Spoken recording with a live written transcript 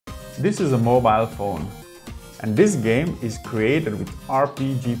This is a mobile phone, and this game is created with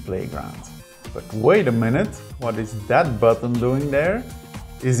RPG Playground. But wait a minute, what is that button doing there?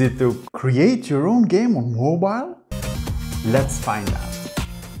 Is it to create your own game on mobile? Let's find out.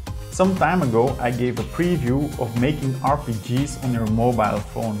 Some time ago I gave a preview of making RPGs on your mobile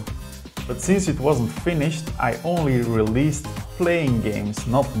phone. But since it wasn't finished, I only released playing games,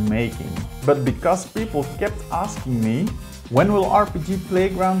 not making. But because people kept asking me, when will RPG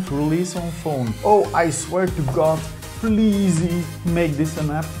Playground release on phone? Oh, I swear to God, please make this an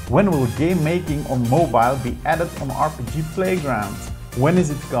app. When will game making on mobile be added on RPG Playground? When is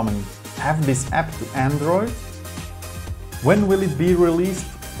it coming? Have this app to Android? When will it be released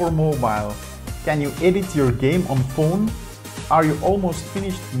for mobile? Can you edit your game on phone? Are you almost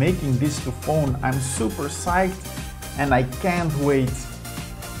finished making this to phone? I'm super psyched and I can't wait.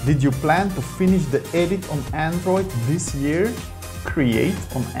 Did you plan to finish the edit on Android this year? Create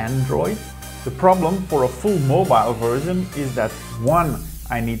on Android? The problem for a full mobile version is that 1.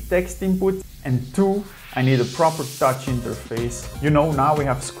 I need text input, and 2. I need a proper touch interface. You know, now we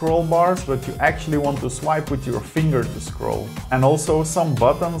have scroll bars, but you actually want to swipe with your finger to scroll. And also some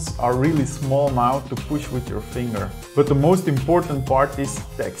buttons are really small now to push with your finger. But the most important part is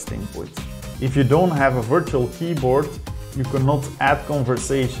text input. If you don't have a virtual keyboard, you cannot add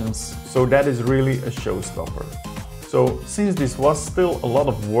conversations, so that is really a showstopper. So since this was still a lot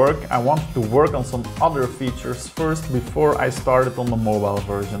of work, I wanted to work on some other features first before I started on the mobile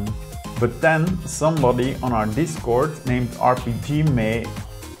version. But then somebody on our Discord named RPG May,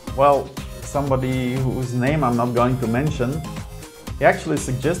 well, somebody whose name I'm not going to mention, he actually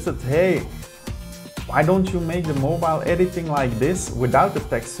suggested, hey, why don't you make the mobile editing like this without the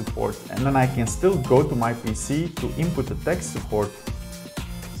text support, and then I can still go to my PC to input the text support.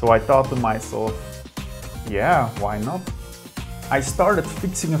 So I thought to myself, yeah, why not? I started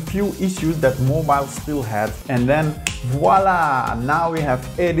fixing a few issues that mobile still had, and then voila, now we have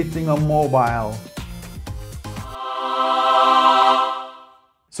editing on mobile.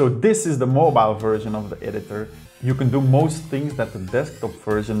 So this is the mobile version of the editor. You can do most things that the desktop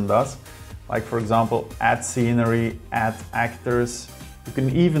version does. Like for example, add scenery, add actors. You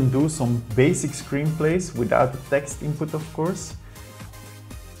can even do some basic screenplays without the text input, of course.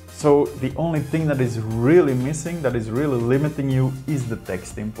 So the only thing that is really missing, that is really limiting you, is the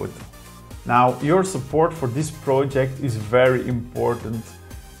text input. Now, your support for this project is very important.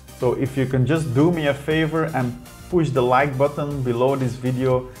 So if you can just do me a favor and push the like button below this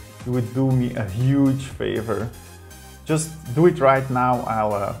video, you would do me a huge favor. Just do it right now,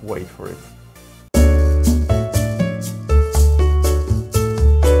 I'll wait for it.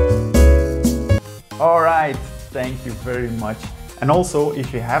 Alright, thank you very much. And also,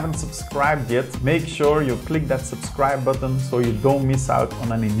 if you haven't subscribed yet, make sure you click that subscribe button so you don't miss out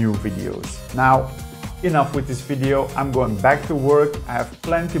on any new videos. Now, enough with this video, I'm going back to work. I have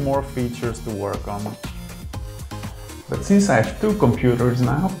plenty more features to work on. But since I have 2 computers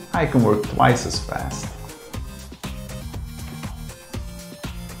now, I can work twice as fast.